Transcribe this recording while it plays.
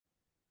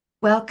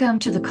Welcome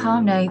to the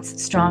Calm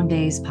Nights, Strong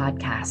Days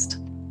podcast.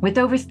 With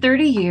over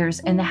 30 years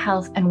in the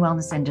health and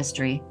wellness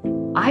industry,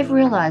 I've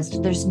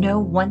realized there's no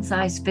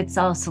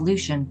one-size-fits-all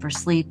solution for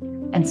sleep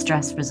and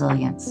stress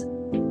resilience.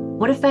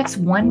 What affects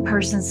one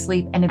person's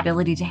sleep and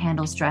ability to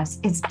handle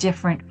stress is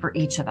different for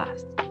each of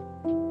us.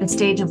 The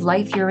stage of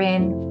life you're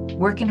in,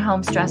 work and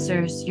home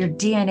stressors, your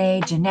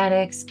DNA,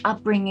 genetics,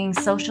 upbringing,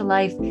 social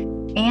life,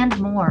 and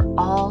more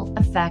all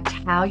affect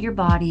how your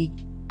body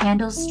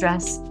handles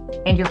stress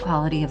and your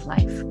quality of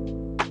life.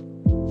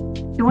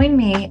 Join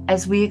me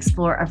as we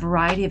explore a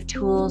variety of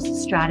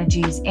tools,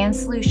 strategies, and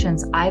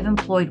solutions I've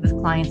employed with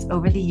clients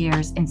over the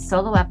years in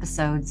solo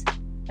episodes,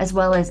 as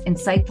well as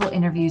insightful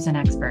interviews and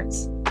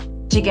experts.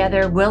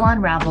 Together, we'll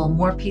unravel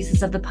more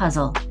pieces of the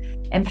puzzle,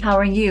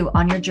 empowering you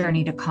on your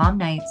journey to calm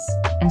nights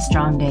and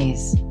strong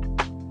days.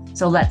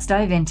 So let's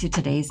dive into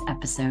today's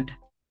episode.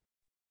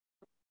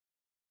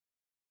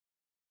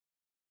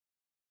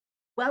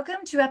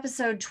 Welcome to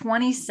episode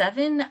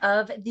 27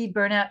 of the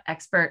Burnout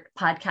Expert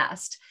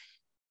podcast.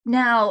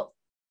 Now,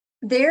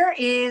 there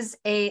is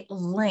a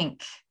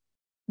link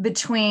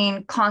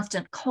between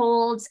constant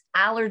colds,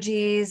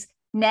 allergies,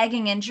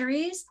 nagging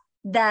injuries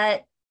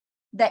that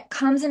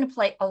comes into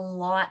play a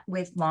lot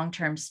with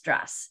long-term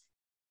stress.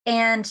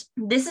 And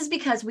this is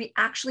because we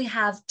actually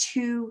have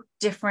two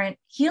different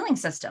healing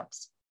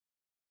systems.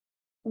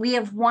 We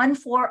have one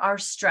for our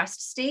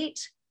stressed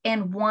state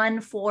and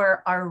one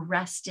for our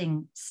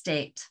resting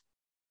state.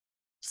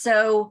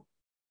 So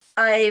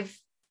I've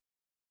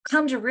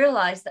come to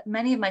realize that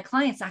many of my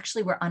clients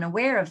actually were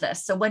unaware of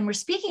this. So when we're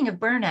speaking of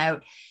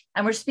burnout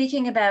and we're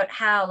speaking about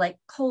how like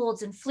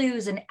colds and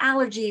flus and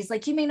allergies,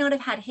 like you may not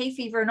have had hay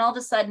fever and all of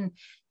a sudden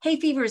hay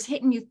fever is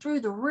hitting you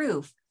through the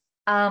roof.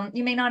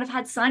 You may not have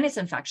had sinus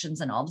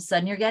infections and all of a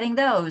sudden you're getting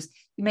those.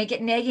 You may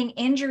get nagging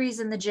injuries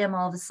in the gym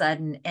all of a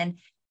sudden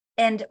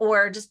and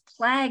or just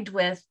plagued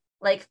with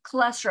like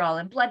cholesterol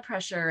and blood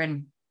pressure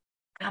and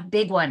a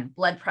big one,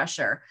 blood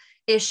pressure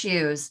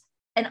issues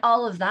and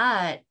all of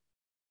that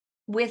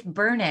with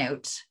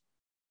burnout.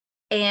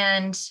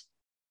 And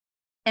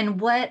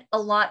what a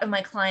lot of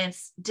my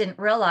clients didn't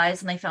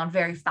realize and they found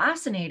very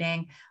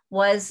fascinating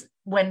was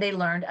when they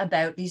learned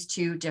about these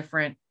two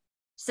different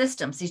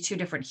systems, these two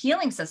different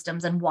healing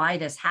systems and why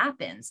this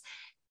happens.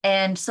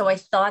 And so I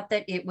thought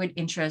that it would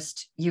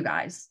interest you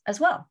guys as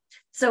well.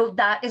 So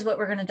that is what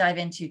we're going to dive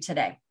into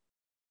today.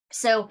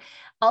 So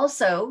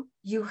also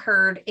you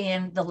heard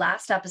in the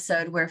last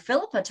episode where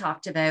Philippa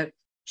talked about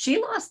she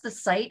lost the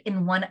sight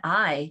in one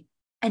eye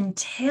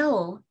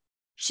until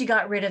she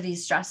got rid of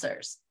these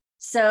stressors.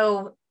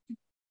 So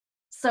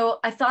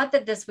I thought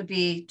that this would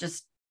be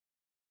just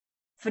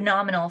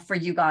phenomenal for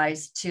you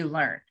guys to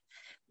learn.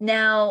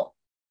 Now,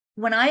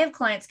 when I have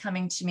clients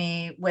coming to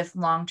me with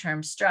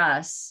long-term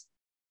stress,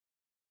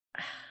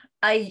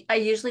 I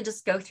usually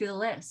just go through the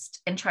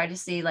list and try to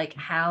see like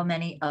how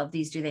many of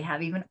these do they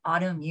have, even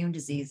autoimmune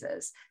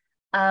diseases.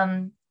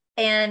 And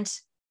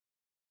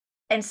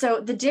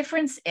so the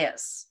difference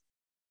is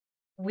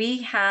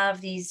we have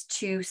these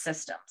two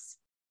systems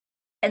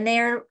and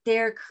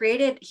they're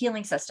created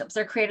healing systems.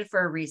 They're created for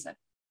a reason.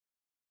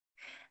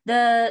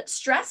 The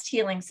stress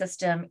healing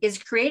system is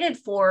created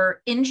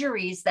for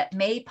injuries that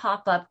may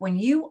pop up when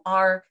you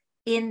are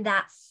in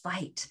that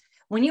fight,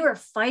 when you are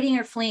fighting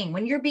or fleeing,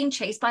 when you're being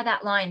chased by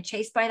that lion,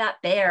 chased by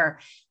that bear.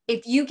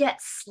 If you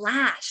get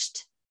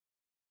slashed,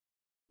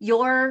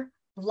 your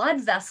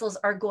blood vessels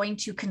are going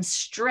to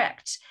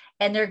constrict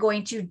and they're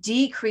going to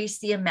decrease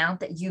the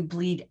amount that you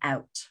bleed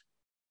out.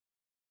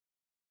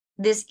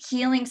 This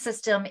healing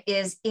system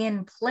is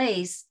in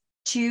place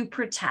to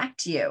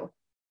protect you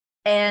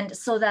and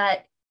so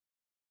that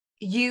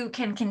you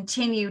can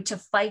continue to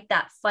fight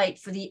that fight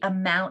for the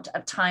amount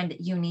of time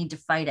that you need to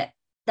fight it.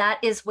 That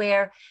is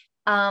where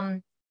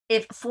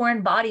if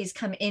foreign bodies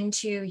come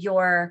into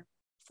your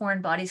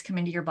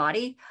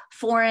body,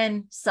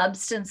 foreign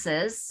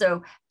substances,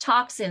 so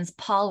toxins,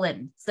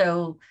 pollen,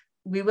 so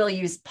we will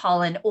use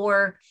pollen,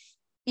 or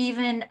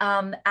even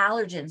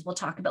allergens, we'll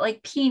talk about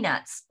like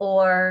peanuts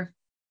or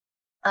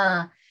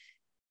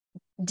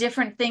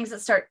different things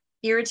that start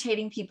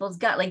irritating people's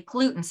gut, like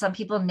gluten. Some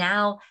people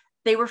now,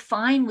 they were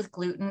fine with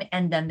gluten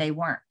and then they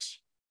weren't,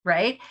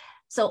 right?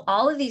 So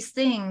all of these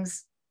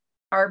things,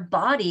 our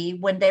body,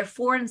 when they're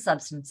foreign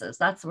substances,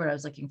 that's what I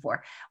was looking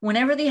for.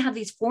 Whenever they have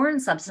these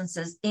foreign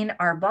substances in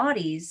our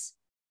bodies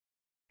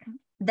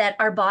that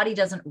our body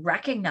doesn't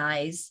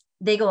recognize,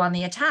 they go on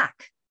the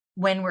attack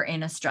when we're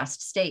in a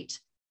stressed state.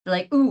 They're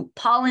like, ooh,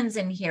 pollen's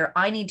in here.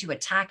 I need to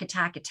attack.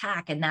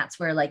 And that's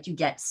where like you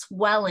get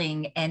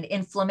swelling and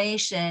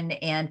inflammation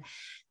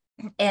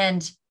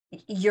and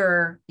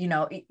you're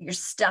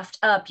stuffed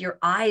up. Your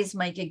eyes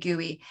might get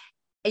gooey.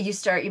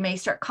 You may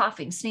start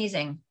coughing,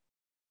 sneezing.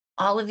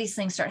 All of these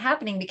things start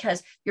happening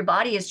because your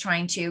body is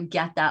trying to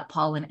get that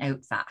pollen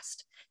out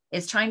fast.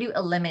 It's trying to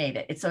eliminate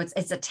it. So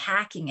it's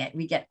attacking it.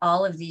 We get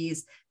all of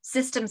these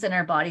systems in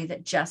our body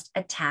that just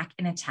attack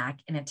and attack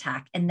and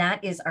attack. And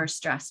that is our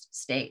stressed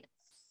state.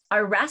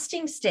 Our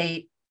resting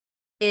state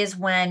is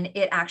when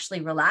it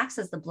actually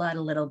relaxes the blood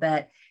a little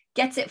bit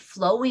gets it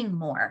flowing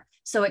more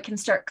so it can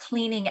start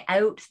cleaning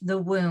out the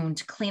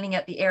wound, cleaning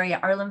out the area.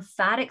 Our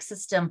lymphatic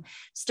system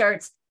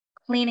starts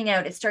cleaning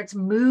out, it starts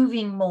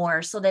moving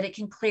more so that it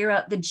can clear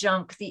out the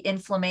junk, the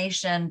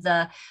inflammation,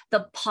 the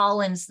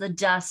pollens, the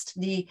dust,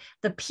 the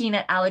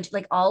peanut allergy,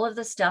 like all of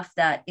the stuff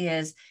that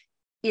is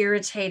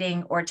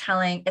irritating or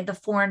telling the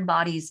foreign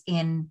bodies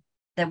in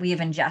that we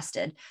have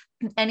ingested,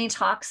 any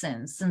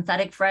toxins,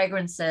 synthetic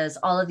fragrances,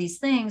 all of these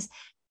things.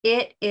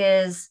 It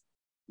is,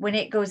 when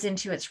it goes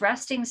into its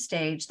resting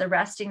stage, the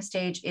resting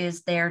stage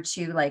is there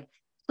to like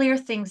clear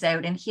things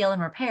out and heal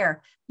and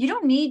repair. You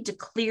don't need to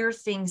clear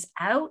things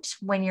out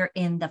when you're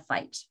in the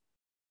fight,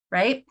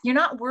 right? You're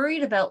not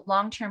worried about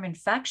long-term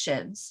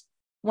infections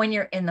when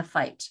you're in the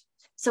fight.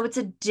 So it's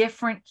a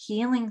different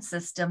healing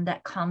system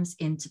that comes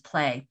into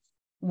play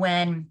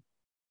when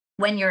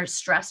you're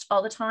stressed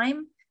all the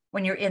time,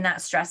 when you're in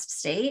that stressed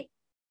state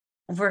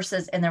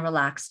versus in the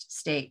relaxed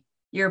state.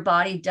 Your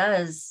body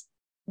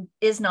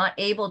is not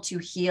able to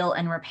heal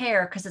and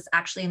repair because it's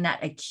actually in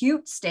that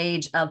acute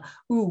stage of,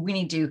 ooh, we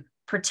need to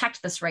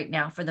protect this right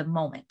now for the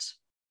moment.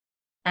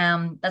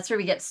 That's where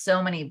we get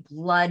so many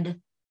blood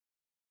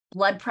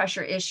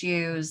pressure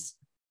issues.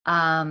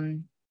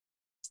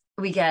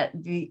 We get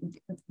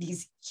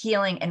these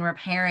healing and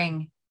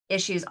repairing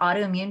issues.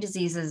 Autoimmune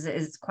diseases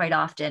is quite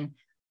often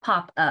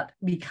pop up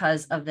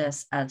because of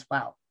this as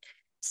well.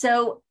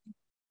 So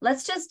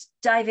let's just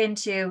dive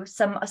into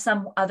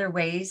some other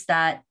ways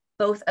that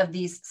both of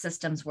these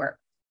systems work.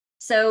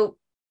 So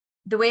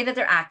the way that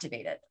they're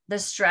activated, the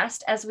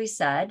stress, as we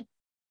said,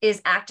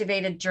 is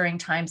activated during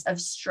times of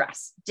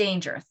stress,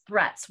 danger,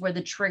 threats, where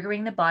the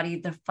triggering the body,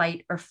 the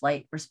fight or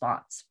flight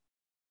response.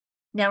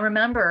 Now,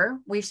 remember,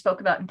 we've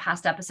spoke about in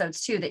past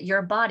episodes too, that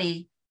your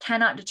body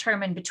cannot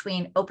determine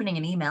between opening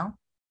an email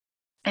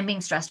and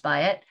being stressed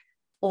by it,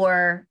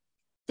 or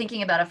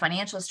thinking about a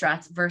financial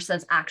stress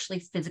versus actually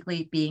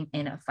physically being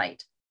in a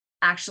fight,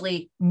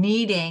 actually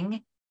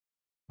needing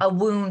a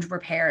wound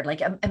repaired,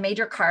 like a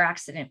major car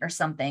accident or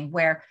something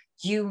where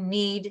you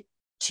need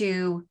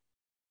to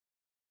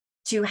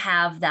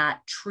have that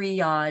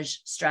triage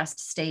stressed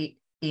state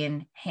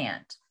in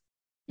hand.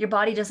 Your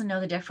body doesn't know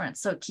the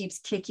difference. So it keeps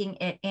kicking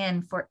it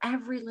in for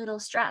every little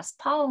stress,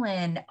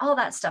 pollen, all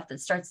that stuff that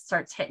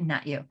starts hitting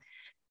at you.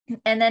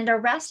 And then the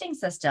resting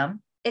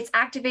system, it's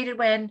activated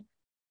when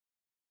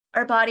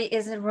our body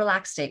is in a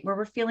relaxed state, where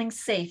we're feeling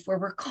safe, where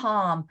we're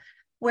calm,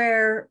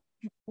 where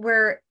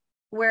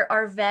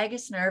our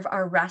vagus nerve,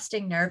 our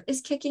resting nerve,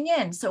 is kicking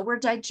in. So we're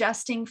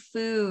digesting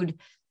food.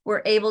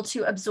 We're able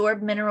to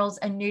absorb minerals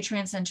and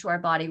nutrients into our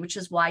body, which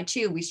is why,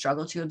 too, we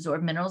struggle to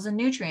absorb minerals and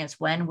nutrients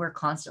when we're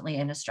constantly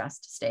in a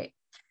stressed state.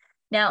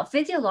 Now,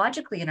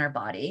 physiologically in our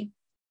body,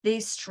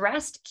 the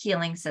stressed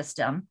healing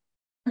system,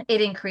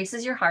 it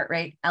increases your heart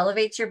rate,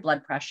 elevates your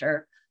blood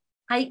pressure,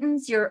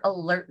 heightens your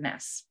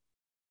alertness,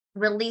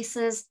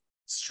 releases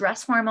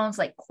stress hormones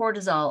like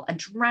cortisol,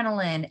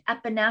 adrenaline,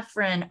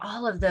 epinephrine,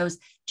 all of those,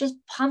 just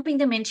pumping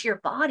them into your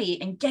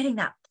body and getting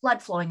that blood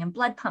flowing and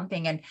blood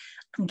pumping and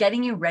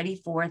getting you ready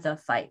for the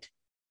fight.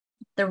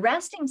 The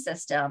resting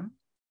system,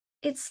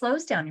 it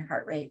slows down your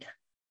heart rate.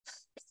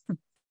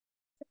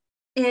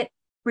 It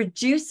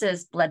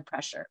reduces blood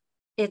pressure.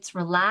 It's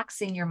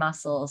relaxing your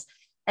muscles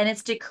and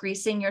it's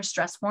decreasing your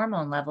stress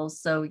hormone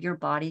levels so your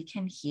body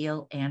can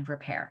heal and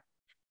repair.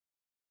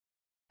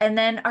 And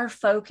then our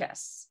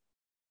focus.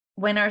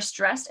 When our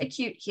stressed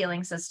acute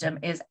healing system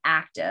is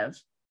active,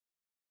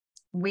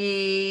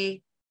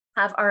 we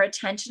have our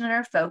attention and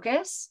our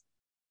focus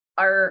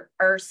are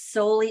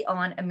solely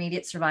on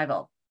immediate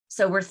survival.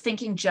 So we're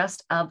thinking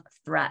just of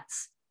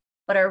threats.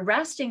 But our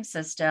resting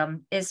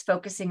system is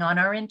focusing on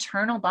our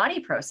internal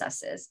body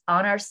processes,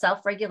 on our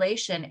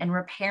self-regulation and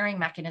repairing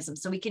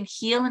mechanisms. So we can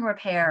heal and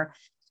repair.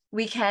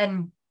 We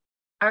can,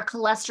 our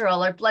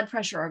cholesterol, our blood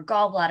pressure, our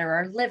gallbladder,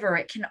 our liver,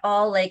 it can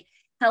all like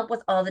help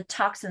with all the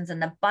toxins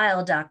and the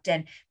bile duct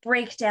and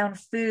break down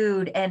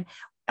food, and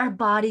our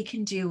body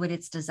can do what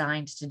it's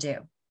designed to do.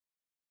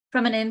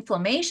 From an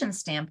inflammation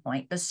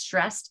standpoint, the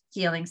stressed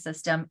healing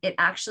system, it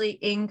actually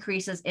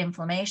increases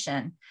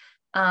inflammation,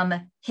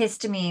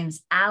 histamines,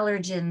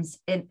 allergens,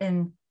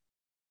 and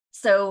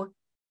so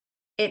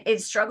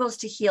it struggles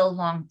to heal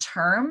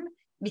long-term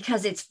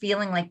because it's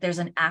feeling like there's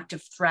an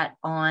active threat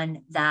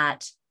on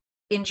that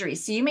injury.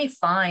 So you may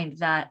find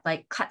that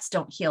like cuts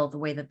don't heal the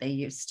way that they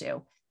used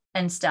to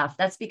and stuff.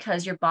 That's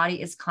because your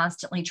body is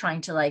constantly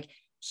trying to like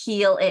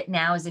heal it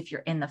now as if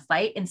you're in the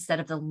fight instead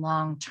of the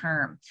long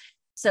term.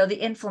 So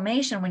the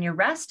inflammation, when you're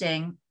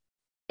resting,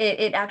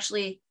 it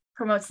actually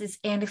promotes this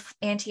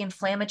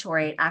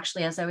anti-inflammatory.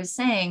 Actually, as I was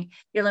saying,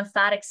 your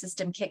lymphatic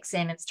system kicks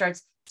in. It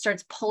starts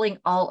pulling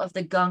all of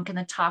the gunk and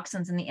the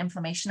toxins and the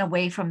inflammation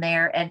away from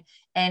there.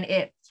 And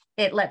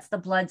it lets the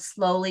blood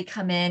slowly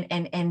come in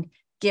and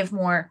give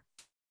more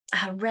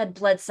red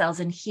blood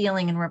cells and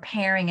healing and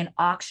repairing and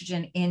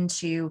oxygen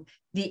into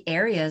the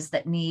areas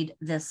that need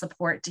the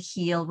support to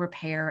heal,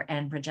 repair,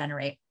 and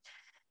regenerate.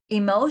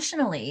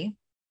 Emotionally,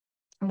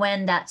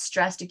 when that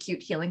stressed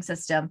acute healing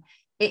system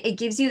it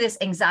gives you this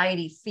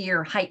anxiety,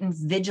 fear, heightened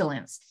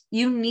vigilance.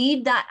 You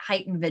need that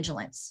heightened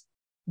vigilance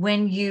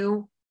when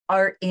you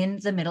are in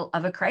the middle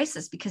of a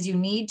crisis, because you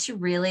need to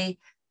really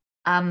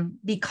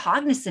be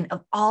cognizant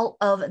of all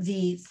of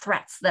the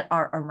threats that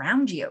are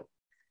around you.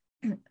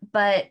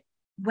 But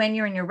when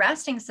you're in your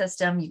resting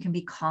system, you can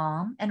be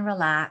calm and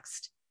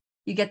relaxed.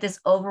 You get this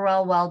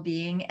overall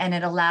well-being, and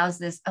it allows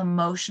this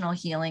emotional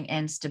healing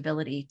and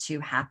stability to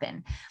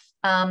happen.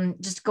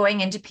 Just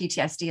going into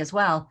PTSD as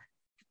well,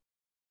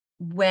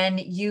 when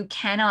you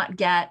cannot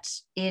get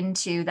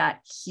into that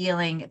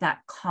healing, that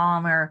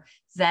calmer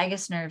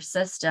vagus nerve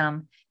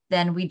system,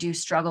 then we do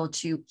struggle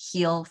to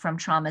heal from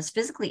traumas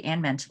physically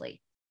and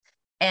mentally.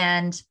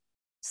 And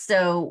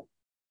so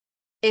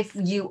if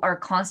you are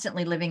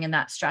constantly living in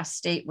that stress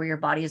state where your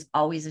body is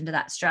always into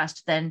that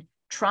stress, then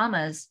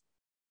traumas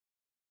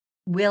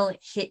will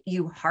hit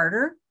you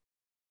harder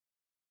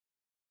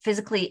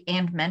physically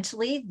and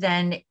mentally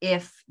than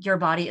if your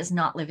body is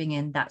not living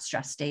in that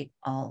stress state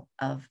all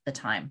of the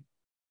time.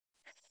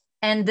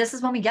 And this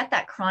is when we get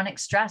that chronic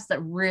stress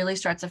that really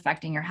starts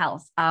affecting your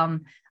health.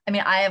 I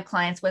mean, I have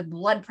clients with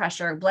blood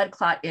pressure, blood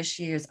clot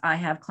issues. I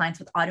have clients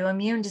with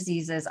autoimmune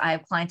diseases. I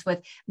have clients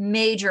with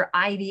major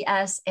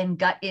IBS and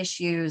gut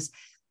issues.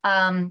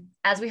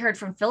 As we heard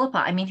from Philippa,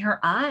 I mean, her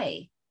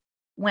eye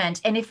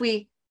went. And if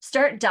we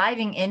start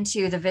diving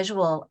into the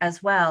visual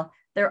as well,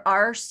 there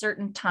are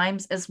certain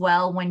times as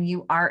well when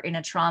you are in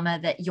a trauma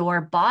that your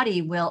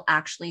body will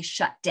actually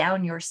shut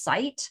down your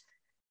sight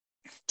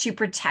to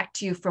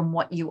protect you from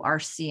what you are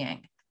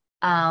seeing.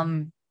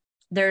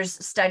 There's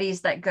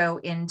studies that go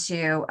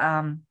into,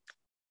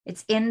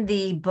 it's in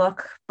the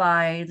book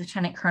by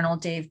Lieutenant Colonel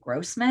Dave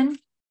Grossman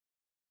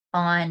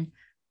on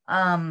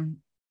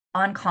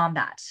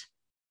combat.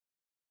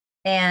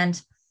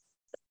 And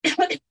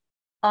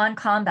on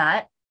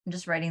combat, I'm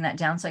just writing that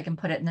down so I can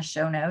put it in the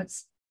show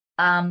notes.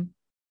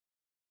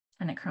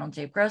 Lieutenant Colonel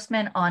Dave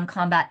Grossman on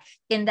combat.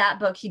 In that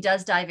book, he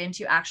does dive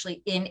into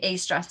actually in a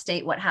stress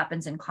state, what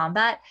happens in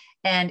combat.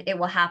 And it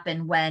will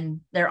happen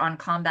when they're on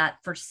combat.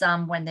 For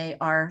some, when they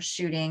are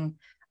shooting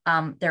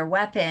their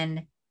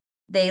weapon,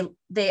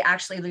 they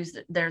actually lose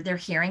their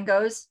hearing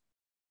goes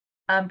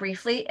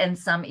briefly, and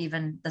some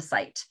even the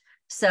sight.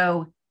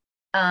 So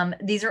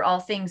these are all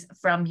things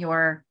from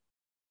your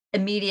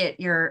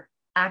immediate, your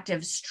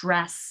active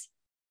stress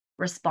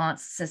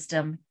response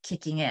system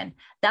kicking in.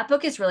 That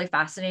book is really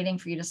fascinating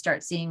for you to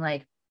start seeing,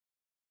 like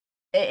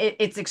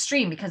it's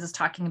extreme because it's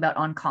talking about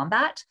on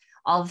combat,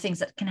 all the things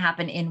that can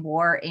happen in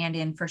war and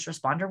in first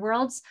responder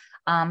worlds.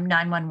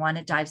 911,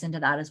 it dives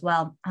into that as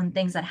well, on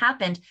things that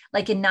happened.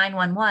 Like in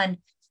 911,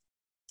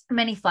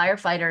 many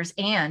firefighters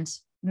and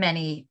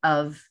many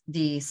of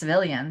the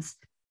civilians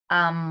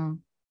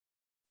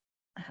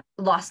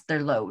lost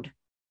their load,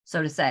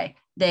 so to say.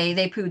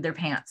 They pooed their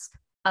pants.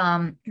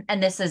 And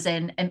this is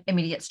an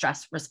immediate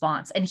stress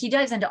response. And he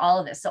dives into all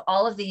of this. So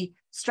all of the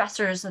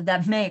stressors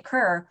that may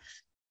occur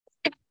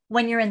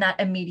when you're in that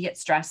immediate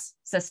stress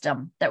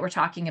system that we're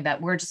talking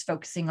about. We're just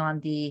focusing on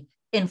the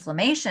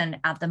inflammation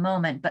at the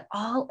moment, but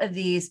all of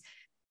these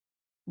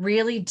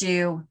really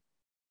do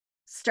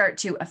start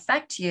to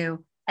affect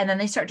you. And then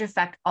they start to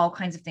affect all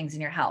kinds of things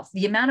in your health.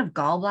 The amount of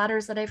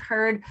gallbladders that I've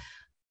heard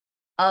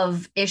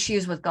of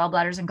issues with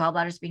gallbladders and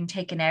gallbladders being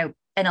taken out.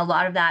 And a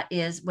lot of that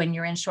is when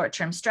you're in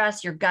short-term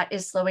stress, your gut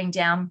is slowing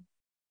down.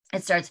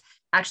 It starts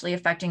actually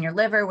affecting your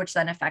liver, which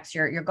then affects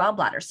your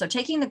gallbladder. So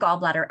taking the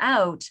gallbladder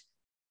out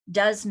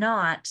does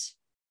not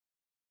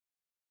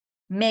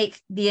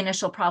make the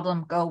initial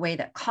problem go away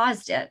that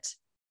caused it,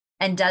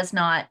 and does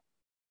not,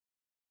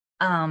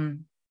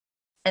 and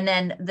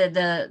then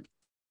the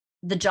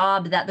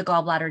job that the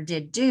gallbladder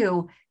did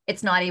do,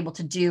 it's not able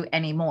to do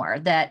anymore.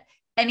 That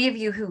any of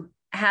you who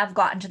have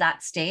gotten to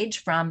that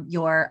stage from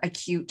your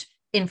acute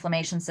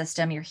inflammation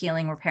system, your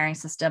healing, repairing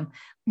system,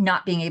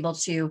 not being able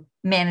to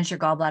manage your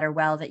gallbladder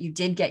well, that you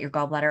did get your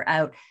gallbladder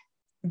out,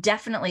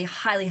 definitely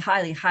highly,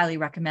 highly, highly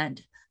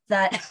recommend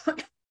that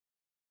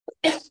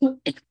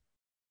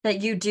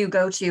that you do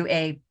go to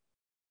a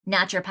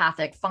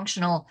naturopathic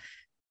functional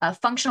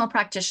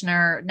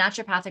practitioner,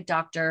 naturopathic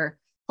doctor,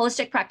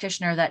 holistic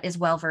practitioner that is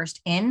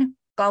well-versed in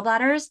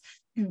gallbladders,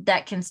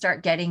 that can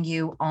start getting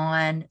you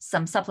on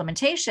some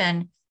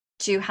supplementation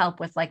to help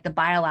with like the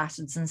bile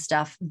acids and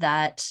stuff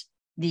that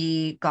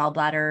the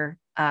gallbladder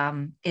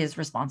is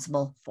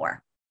responsible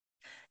for.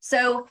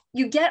 So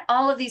you get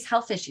all of these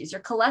health issues,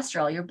 your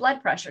cholesterol, your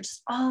blood pressure,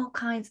 just all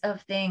kinds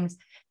of things.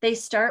 They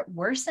start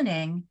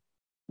worsening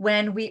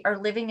when we are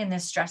living in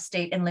this stress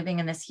state and living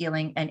in this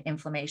healing and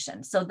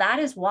inflammation. So that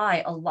is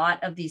why a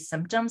lot of these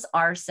symptoms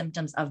are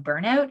symptoms of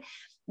burnout,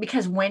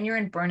 because when you're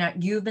in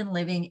burnout, you've been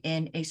living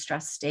in a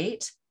stress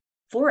state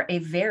for a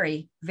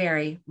very,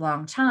 very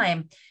long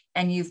time.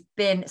 And you've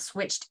been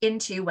switched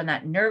into, when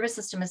that nervous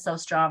system is so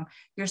strong,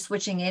 you're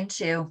switching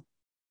into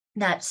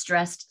that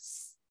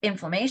stressed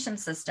inflammation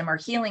system or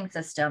healing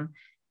system,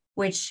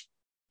 which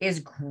is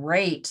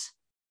great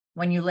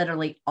when you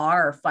literally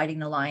are fighting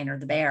the lion or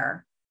the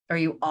bear, or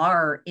you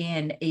are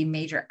in a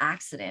major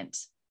accident.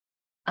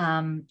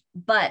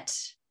 But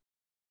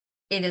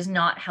it is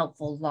not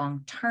helpful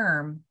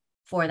long-term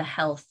for the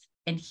health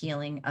and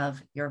healing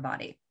of your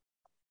body.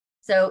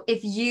 So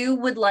if you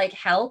would like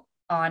help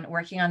on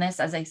working on this,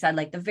 as I said,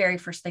 like the very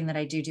first thing that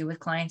I do with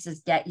clients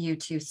is get you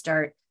to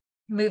start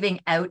moving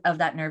out of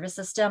that nervous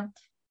system,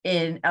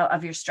 out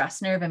of your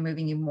stress nerve, and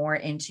moving you more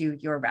into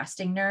your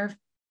resting nerve.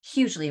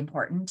 Hugely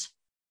important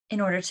in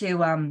order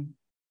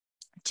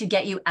to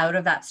get you out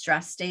of that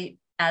stress state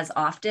as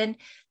often.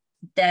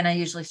 Then I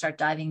usually start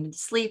diving into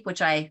sleep,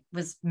 which I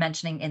was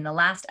mentioning in the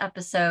last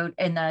episode,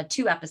 in the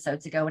 2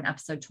 episodes ago, in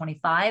episode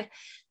 25.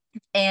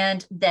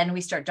 And then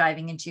we start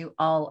diving into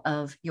all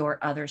of your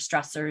other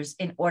stressors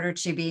in order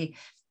to be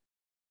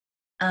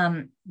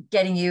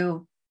getting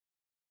you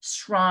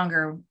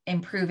stronger,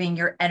 improving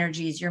your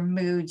energies, your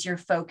moods, your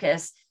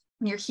focus,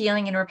 your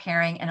healing and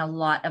repairing, and a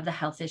lot of the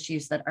health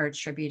issues that are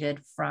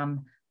attributed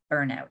from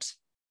burnout.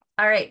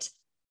 All right.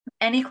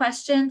 Any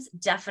questions?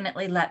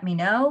 Definitely let me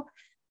know.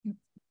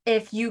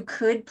 If you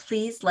could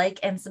please like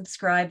and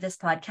subscribe this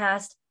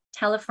podcast,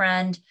 tell a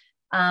friend,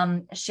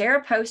 share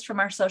a post from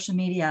our social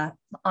media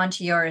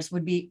onto yours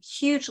would be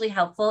hugely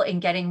helpful in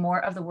getting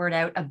more of the word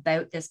out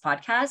about this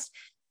podcast.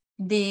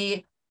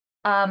 The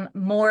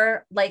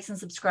more likes and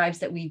subscribes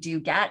that we do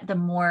get, the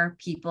more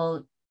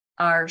people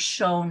are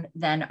shown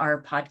then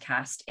our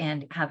podcast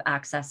and have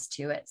access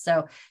to it.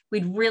 So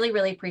we'd really,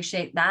 really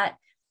appreciate that.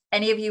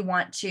 Any of you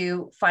want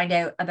to find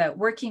out about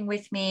working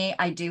with me,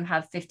 I do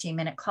have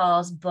 15-minute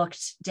calls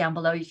booked down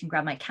below. You can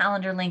grab my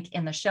calendar link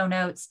in the show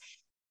notes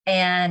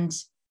and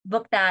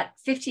book that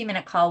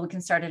 15-minute call. We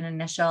can start an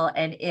initial.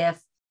 And if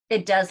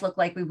it does look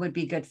like we would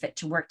be a good fit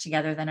to work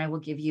together, then I will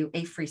give you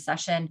a free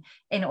session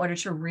in order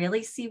to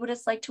really see what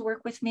it's like to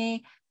work with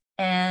me.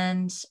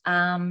 And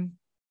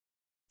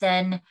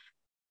then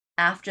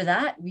after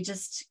that, we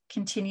just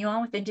continue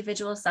on with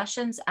individual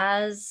sessions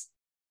as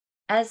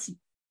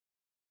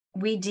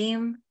we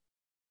deem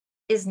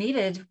is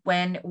needed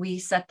when we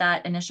set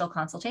that initial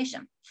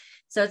consultation.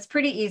 So it's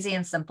pretty easy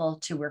and simple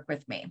to work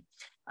with me.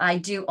 I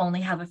do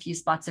only have a few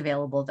spots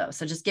available though.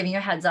 So just giving you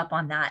a heads up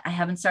on that. I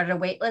haven't started a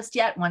wait list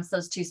yet. Once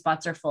those 2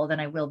 spots are full, then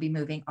I will be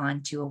moving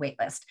on to a wait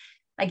list.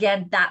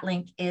 Again, that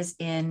link is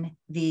in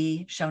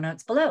the show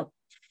notes below.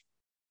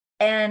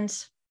 And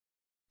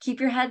keep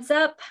your heads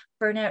up.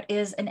 Burnout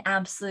is an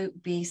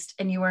absolute beast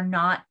and you are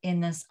not in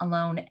this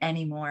alone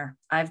anymore.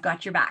 I've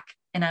got your back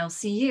and I will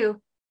see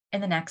you in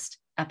the next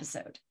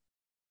episode.